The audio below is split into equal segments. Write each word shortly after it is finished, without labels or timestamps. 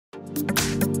Hi,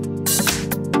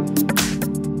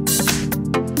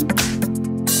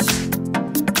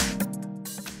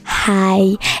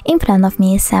 in front of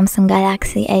me is Samsung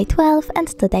Galaxy A12 and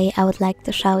today I would like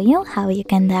to show you how you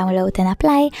can download and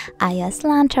apply iOS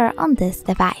Launcher on this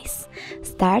device.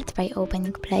 Start by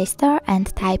opening Play Store and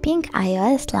typing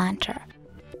iOS Launcher.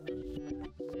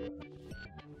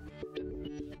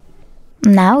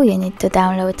 Now you need to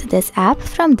download this app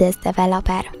from this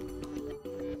developer.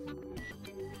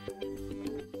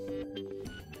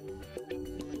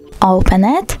 Open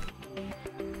it.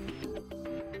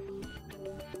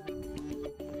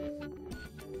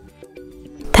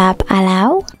 Tap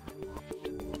Allow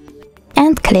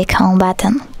and click Home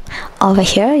button. Over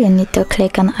here you need to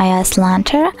click on iOS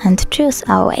Launcher and choose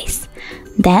Always.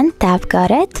 Then tap Got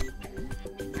it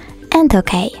and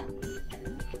OK.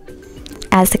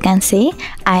 As you can see,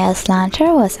 iOS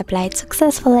Launcher was applied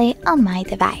successfully on my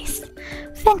device.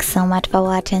 Thanks so much for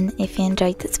watching. If you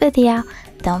enjoyed this video,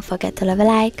 don't forget to leave a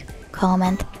like,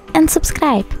 comment and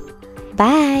subscribe.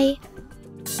 Bye!